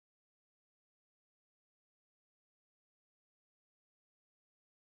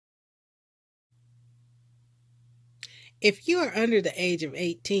If you are under the age of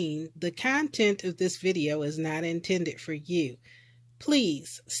 18, the content of this video is not intended for you.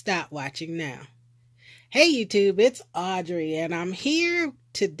 Please stop watching now. Hey YouTube, it's Audrey and I'm here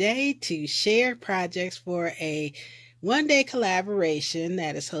today to share projects for a one-day collaboration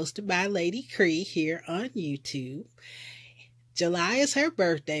that is hosted by Lady Kre here on YouTube. July is her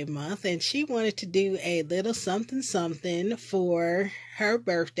birthday month and she wanted to do a little something for her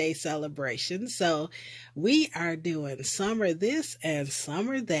birthday celebration. So we are doing summer this and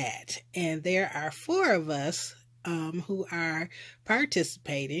summer that. And there are 4 of us who are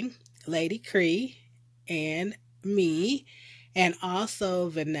participating. Lady Kre and me, and also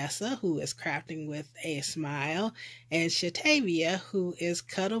Vanessa, who is crafting with a smile, and Shatavia, who is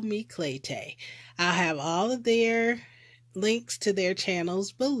CuttleMeClay Tay. I'll have all of their links to their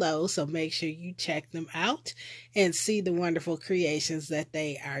channels below, so make sure you check them out and see the wonderful creations that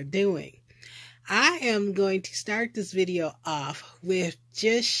they are doing. I am going to start this video off with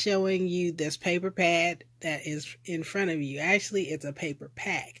just showing you this paper pad that is in front of you. Actually, it's a paper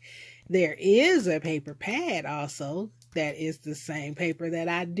pack. There is a paper pad also that is the same paper that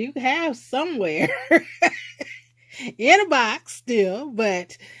I do have somewhere in a box still,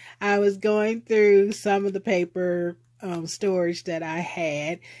 but I was going through some of the paper storage that I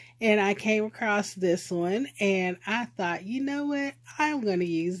had, and I came across this one, and I thought, you know what, I'm going to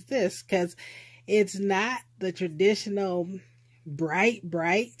use this because it's not the traditional bright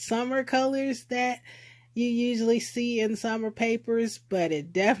summer colors that you usually see in summer papers, but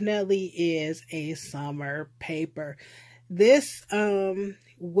it definitely is a summer paper. This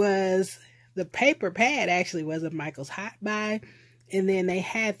was the paper pad, actually was a Michael's Hot Buy, and then they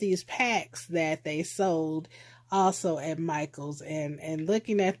had these packs that they sold also at Michael's, and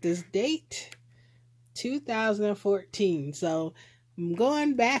looking at this date, 2014. So I'm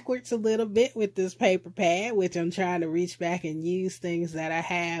going backwards a little bit with this paper pad, which I'm trying to reach back and use things that I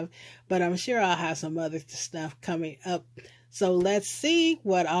have, but I'm sure I'll have some other stuff coming up. So let's see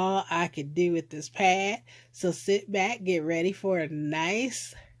what all I could do with this pad. So sit back, get ready for a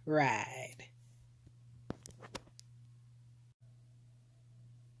nice ride.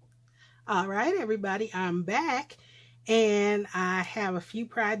 All right, everybody, I'm back, and I have a few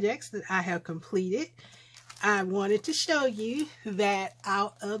projects that I have completed. I wanted to show you that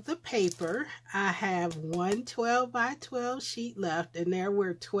out of the paper, I have one 12 by 12 sheet left, and there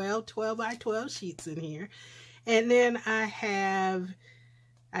were 12 by 12 sheets in here. And then I have,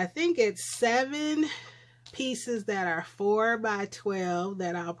 I think it's 7 pieces that are 4 by 12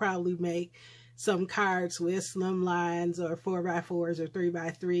 that I'll probably make some cards with, slim lines or 4 by 4s or 3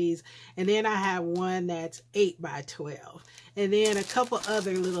 by 3s. And then I have one that's 8 by 12. And then a couple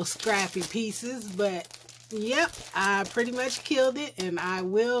other little scrappy pieces, but yep, I pretty much killed it, and I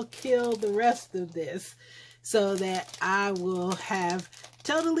will kill the rest of this so that I will have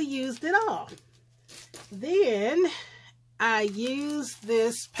totally used it all. Then I used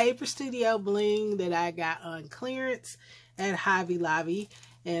this Paper Studio bling that I got on clearance at Hobby Lobby,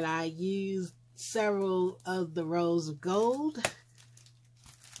 and I used several of the rows of gold.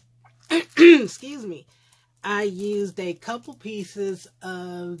 Excuse me. I used a couple pieces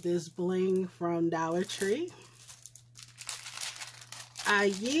of this bling from Dollar Tree.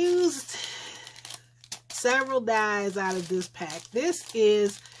 I used several dies out of this pack. This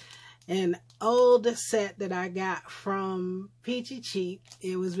is an old set that I got from Peachy Cheap.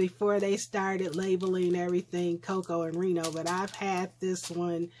 It was before they started labeling everything Cocoa and Reno, but I've had this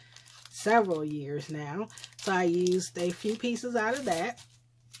one several years now. So I used a few pieces out of that.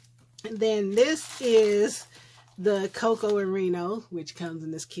 And then this is the Cocoa and Reno, which comes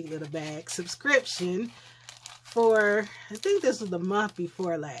in this cute little bag, subscription for, I think this was the month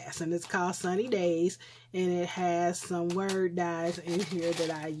before last, and it's called Sunny Days, and it has some word dies in here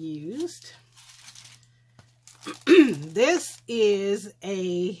that I used. This is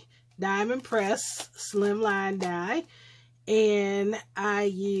a diamond press slimline die, and I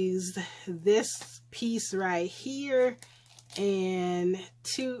used this piece right here and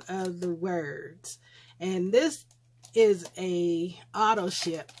 2 of the words. And this is a auto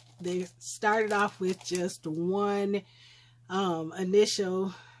ship. They started off with just one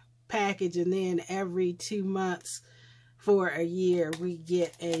initial package, and then every 2 months for a year we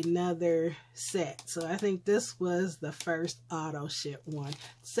get another set. So I think this was the first auto ship one.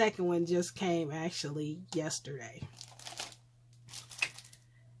 Second one just came actually yesterday.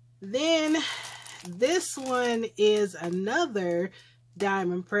 Then this one is another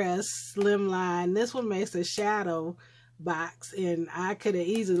diamond press slimline. This one makes a shadow box, and I could have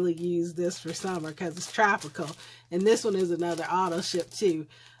easily used this for summer because it's tropical. And this one is another auto ship too.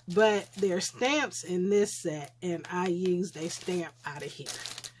 but there's stamps in this set, and I used a stamp out of here.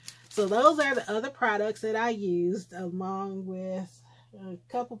 So those are the other products that I used, along with a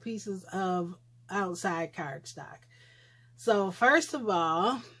couple pieces of outside cardstock. So first of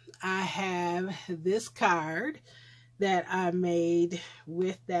all, I have this card that I made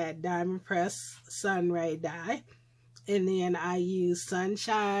with that Diamond Press Sunray die. And then I used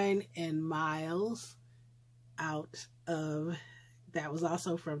Sunshine and Miles out of, that was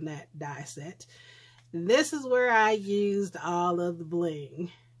also from that die set. This is where I used all of the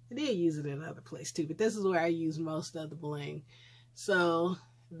bling. I did use it in other places too, but this is where I used most of the bling. So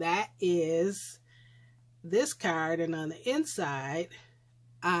that is this card, and on the inside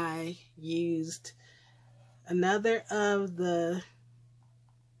I used another of the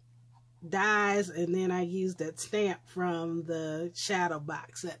dies, and then I used that stamp from the shadow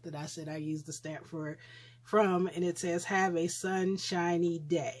box set that I said I used the stamp from, and it says have a sunshiny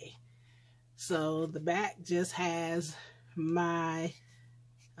day. So the back just has my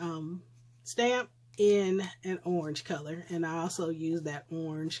stamp in an orange color, and I also use that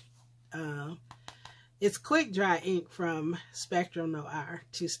orange, it's quick dry ink from Spectrum Noir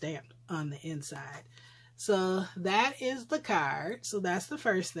to stamp on the inside. So that is the card. So that's the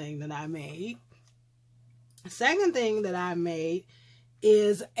first thing that I made. The second thing that I made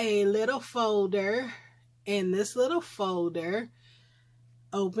is a little folder, and this little folder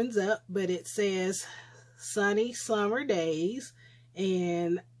opens up, but it says sunny summer days,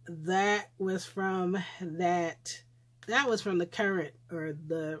 and that was from the current, or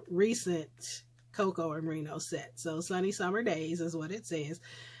the recent Coco and Reno set. So sunny summer days is what it says.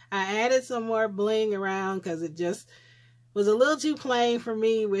 I added some more bling around because it just was a little too plain for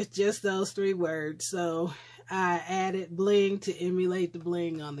me with just those 3 words. So I added bling to emulate the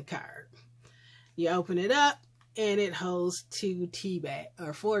bling on the card. You open it up, and it holds 4 tea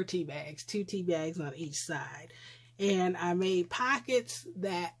bags, 2 tea bags on each side. And I made pockets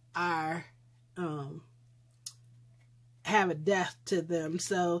that are have a depth to them.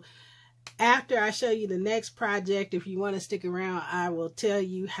 So after I show you the next project, if you want to stick around, I will tell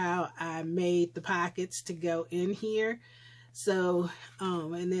you how I made the pockets to go in here. So,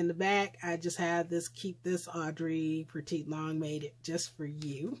 and then the back, I just have this, keep this Audrey Petite Long, made it just for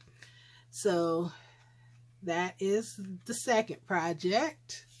you. So that is the second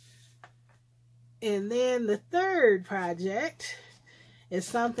project. And then the third project is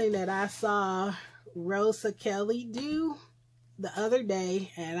something that I saw Rosa Kelly do the other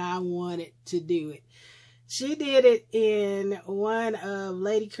day, and I wanted to do it. She did it in one of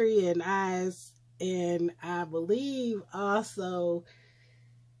Lady Kre and I's, and I believe also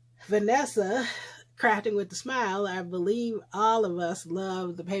Vanessa, Crafting with the Smile. I believe all of us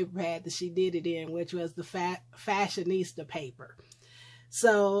love the paper pad that she did it in, which was the fashionista paper.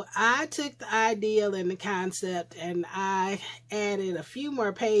 So I took the ideal and the concept, and I added a few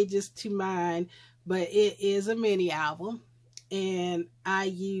more pages to mine, but it is a mini album. And I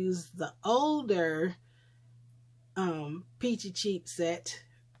used the older Peachy Cheap set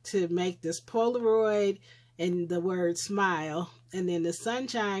to make this Polaroid and the word smile. And then the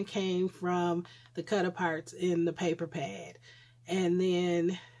sunshine came from the cut aparts in the paper pad. And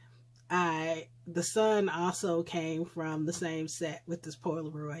then the sun also came from the same set with this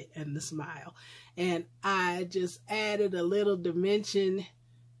Polaroid and the smile. And I just added a little dimension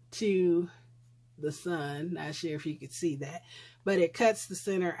to the sun. Not sure if you could see that, but it cuts the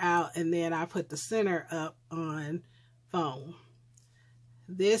center out, and then I put the center up on foam.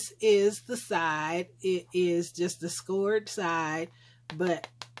 This is the side. It is just the scored side, but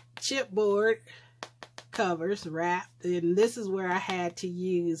chipboard covers wrapped, and this is where I had to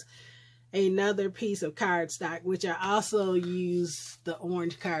use another piece of cardstock, which I also use the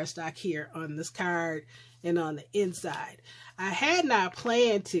orange cardstock here on this card and on the inside. I had not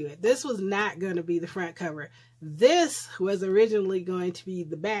planned to it. This was not going to be the front cover. This was originally going to be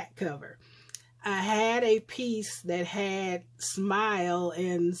the back cover. I had a piece that had smile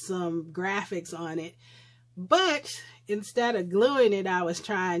and some graphics on it, but instead of gluing it, I was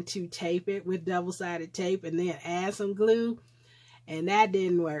trying to tape it with double-sided tape and then add some glue, and that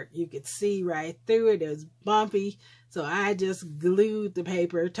didn't work. You could see right through it. It was bumpy, so I just glued the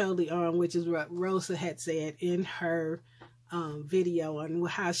paper totally on, which is what Rosa had said in her video on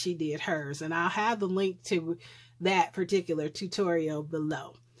how she did hers, and I'll have the link to that particular tutorial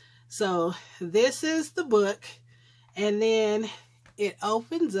below. So this is the book, and then it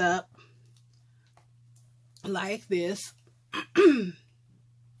opens up like this.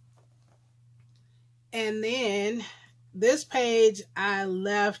 And then this page I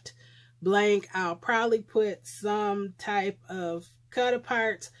left blank. I'll probably put some type of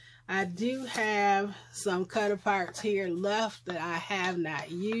cut-aparts. I do have some cut-aparts here left that I have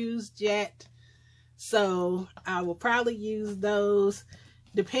not used yet. So I will probably use those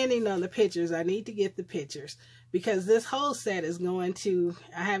depending on the pictures. I need to get the pictures because this whole set is going to,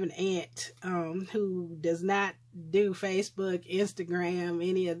 I have an aunt who does not do Facebook, Instagram,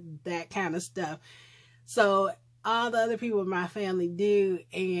 any of that kind of stuff. So all the other people in my family do,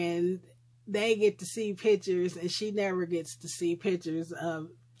 and they get to see pictures, and she never gets to see pictures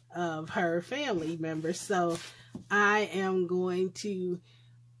of her family members. So I am going to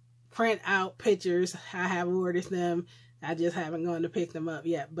print out pictures. I have ordered them. I just haven't gone to pick them up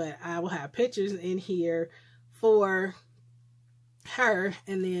yet, but I will have pictures in here for her,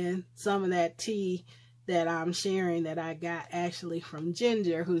 and then some of that tea that I'm sharing that I got actually from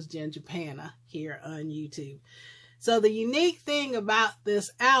Ginger, who's Ginger Panna here on YouTube. So the unique thing about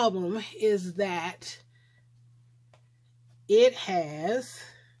this album is that it has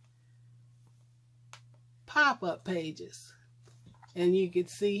pop-up pages. And you can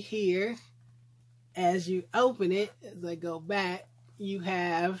see here, as you open it, as I go back, you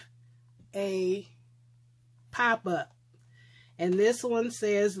have a pop-up. And this one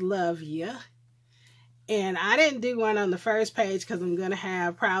says, love ya. And I didn't do one on the first page because I'm going to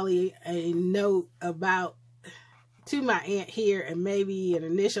have probably a note about to my aunt here and maybe an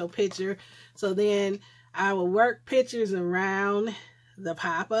initial picture. So then I will work pictures around the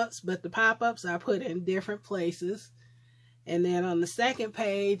pop-ups, but the pop-ups I put in different places. And then on the second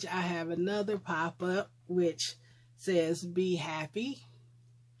page, I have another pop-up which says, be happy.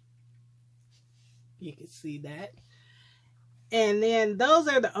 You can see that. And then those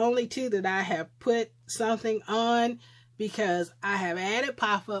are the only two that I have put something on because I have added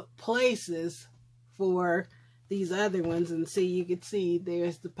pop-up places for these other ones. And see, you can see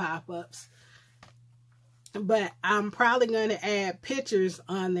there's the pop-ups. But I'm probably going to add pictures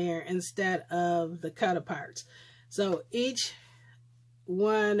on there instead of the cut-aparts. So each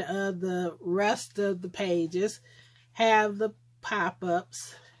one of the rest of the pages have the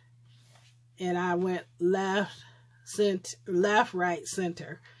pop-ups. And I went left, right,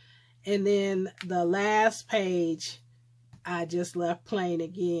 center. And then the last page, I just left plain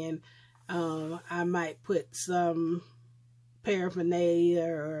again. I might put some paraphernalia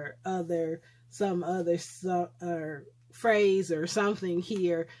or some other phrase or something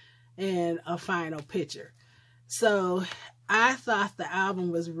here and a final picture. So I thought the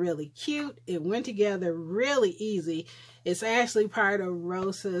album was really cute. It went together really easy. It's actually part of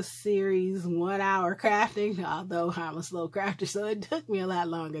Rosa's series 1 hour crafting, although I'm a slow crafter, so it took me a lot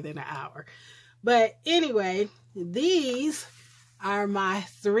longer than an hour. But anyway, these are my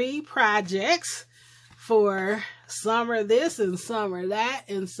 3 projects for summer this and summer that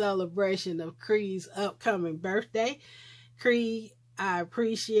in celebration of Kre's upcoming birthday. Kre, I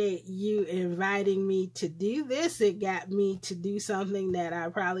appreciate you inviting me to do this. It got me to do something that I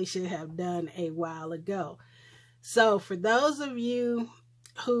probably should have done a while ago. So for those of you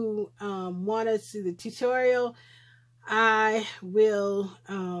who want to see the tutorial, I will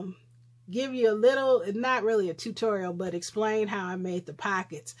give you a little, not really a tutorial, but explain how I made the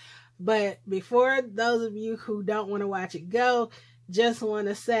pockets. But before those of you who don't want to watch it go, just want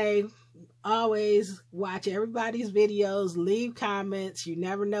to say, always watch everybody's videos, leave comments. You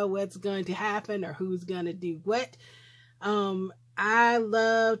never know what's going to happen or who's going to do what. I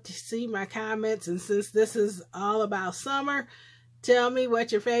love to see my comments, and since this is all about summer, tell me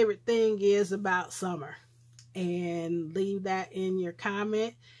what your favorite thing is about summer and leave that in your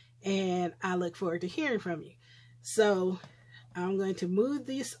comment, and I look forward to hearing from you. So I'm going to move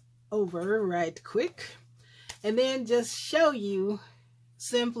this over right quick and then just show you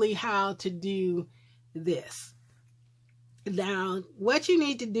simply how to do this. Now, what you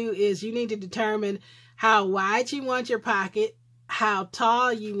need to do is you need to determine how wide you want your pocket, how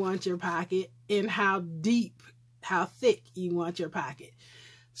tall you want your pocket, and how deep, how thick you want your pocket.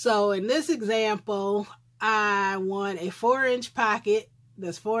 So in this example, I want a 4-inch pocket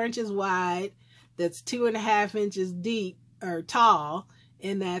that's 4 inches wide, that's 2.5 inches deep or tall,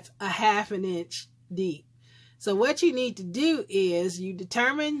 and that's 1/2 inch deep. So what you need to do is you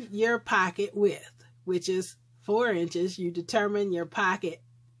determine your pocket width, which is 4 inches. You determine your pocket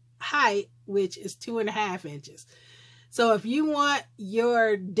height, which is 2.5 inches. So if you want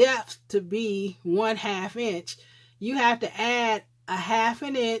your depth to be 1/2 inch, you have to add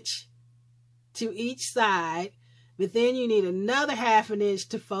 1/2 inch to each side, but then you need another 1/2 inch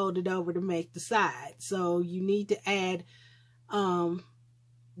to fold it over to make the side. So you need to add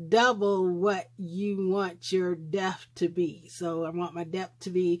double what you want your depth to be. So I want my depth to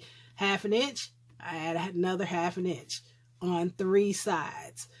be 1/2 inch. I add another 1/2 inch. on 3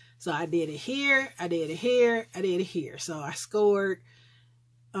 sides. So I did it here, I did it here, I did it here. So I scored,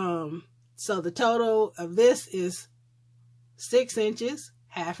 so the total of this is 6 inches,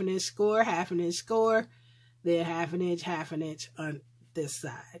 half an inch score, half an inch score, then half an inch on this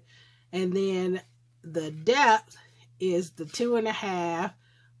side. And then the depth is the 2.5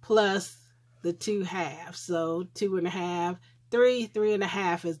 plus the 2 halves. So 2.5,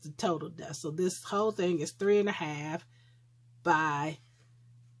 3.5 is the total depth. So this whole thing is 3.5 by,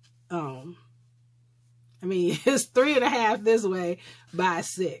 it's 3.5 this way by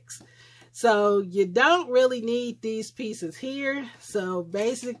 6. So you don't really need these pieces here. So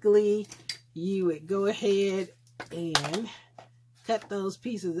basically you would go ahead and cut those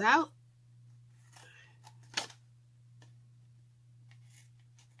pieces out.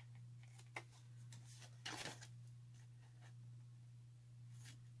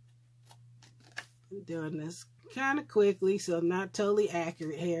 I'm doing this kind of quickly, so not totally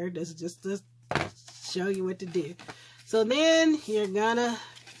accurate here. This is just to show you what to do. So then you're gonna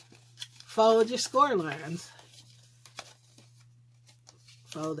fold your score lines.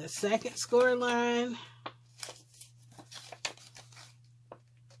 Fold the second score line.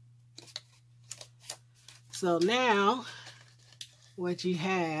 So now what you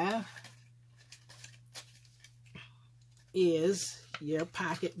have is your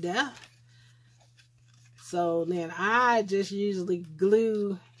pocket depth. So then I just usually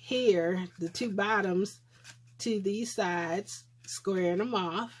glue here the 2 bottoms to these sides, squaring them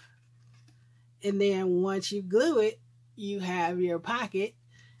off. And then once you glue it, you have your pocket,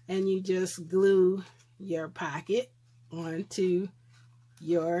 and you just glue your pocket onto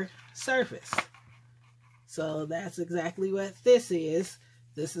your surface. So that's exactly what this is.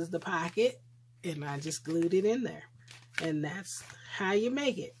 This is the pocket, and I just glued it in there. And that's how you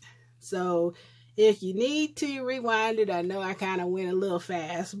make it. So if you need to rewind it, I know I kind of went a little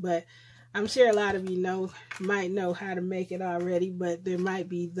fast, but I'm sure a lot of you might know how to make it already, but there might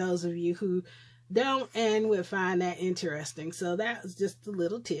be those of you who don't and would find that interesting. So that was just a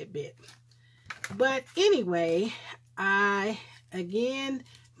little tidbit. But anyway, I again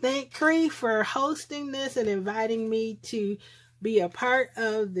thank Kre for hosting this and inviting me to be a part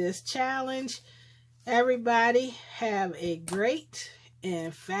of this challenge. Everybody have a great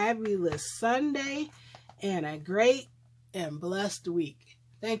and fabulous Sunday and a great and blessed week.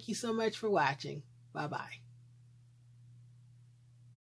 Thank you so much for watching. Bye-bye.